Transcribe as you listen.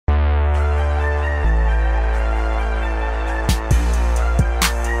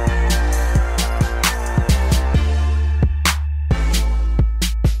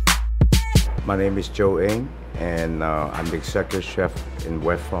My name is Joe Ng, and I'm the executive chef in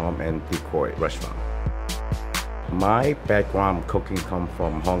West Farm and Decoy restaurant. My background cooking comes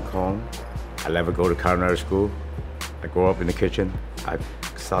from Hong Kong. I never go to culinary school. I grew up in the kitchen. I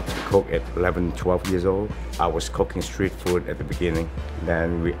started to cook at 11, 12 years old. I was cooking street food at the beginning.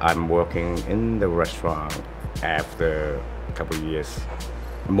 Then I'm working in the restaurant after a couple of years.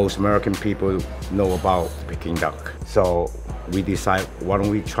 Most American people know about Peking duck. So we decided, why don't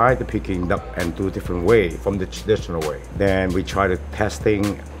we try the Peking duck and do a different way from the traditional way. Then we tried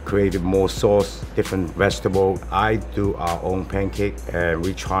testing, created more sauce, different vegetable. I do our own pancake, and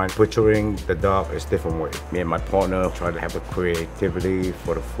we try butchering the duck is different way. Me and my partner try to have the creativity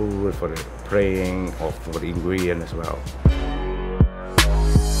for the food, for the playing, or for the ingredient as well.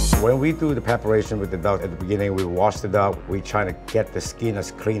 When we do the preparation with the duck, at the beginning we wash the duck. We try to get the skin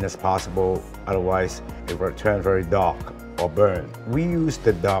as clean as possible, otherwise it will turn very dark or burn. We use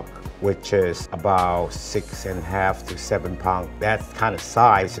the duck, which is about 6.5 to 7 pounds. That kind of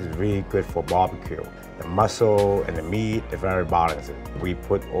size is really good for barbecue. The muscle and the meat are very balanced. We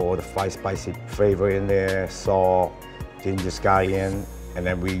put all the fried spicy flavor in there, salt, ginger scallion, and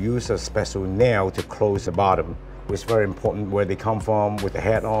then we use a special nail to close the bottom. It's very important where they come from with the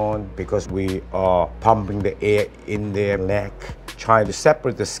head on, because we are pumping the air in their neck, trying to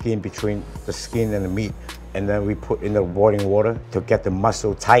separate the skin between the skin and the meat. And then we put in the boiling water to get the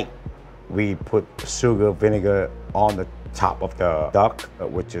muscle tight. We put sugar vinegar on the top of the duck,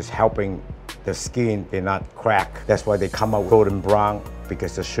 which is helping the skin they not crack. That's why they come out golden brown,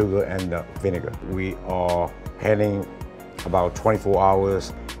 because the sugar and the vinegar. We are handing about 24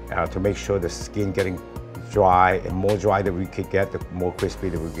 hours to make sure the skin getting dry, and more dry that we could get, the more crispy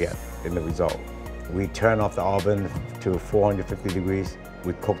that we get in the result. We turn off the oven to 450 degrees.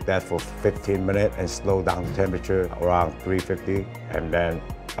 We cook that for 15 minutes and slow down the temperature around 350, and then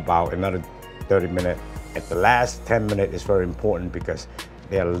about another 30 minutes. At the last 10 minutes is very important because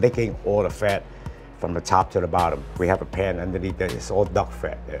they're licking all the fat from the top to the bottom. We have a pan underneath that is all duck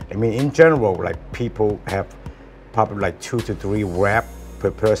fat there. I mean, in general, like people have probably like 2 to 3 wraps per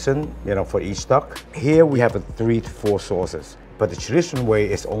person, for each duck. Here we have 3 to 4 sauces, but the traditional way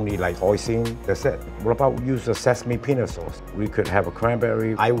is only like hoisin, that's it. What about use a sesame-peanut sauce? We could have a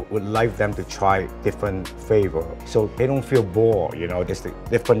cranberry. I would like them to try different flavor, so they don't feel bored, there's a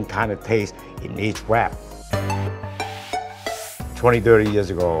different kind of taste in each wrap. 20, 30 years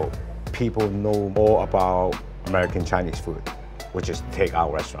ago, people know more about American Chinese food, which is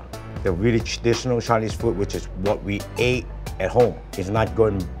take-out restaurant. The really traditional Chinese food, which is what we ate at home, is not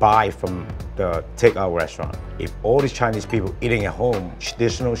going to buy from the takeout restaurant. If all the Chinese people eating at home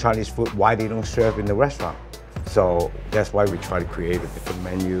traditional Chinese food, why they don't serve in the restaurant? So that's why we try to create a different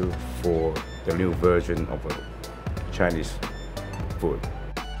menu for the new version of a Chinese food.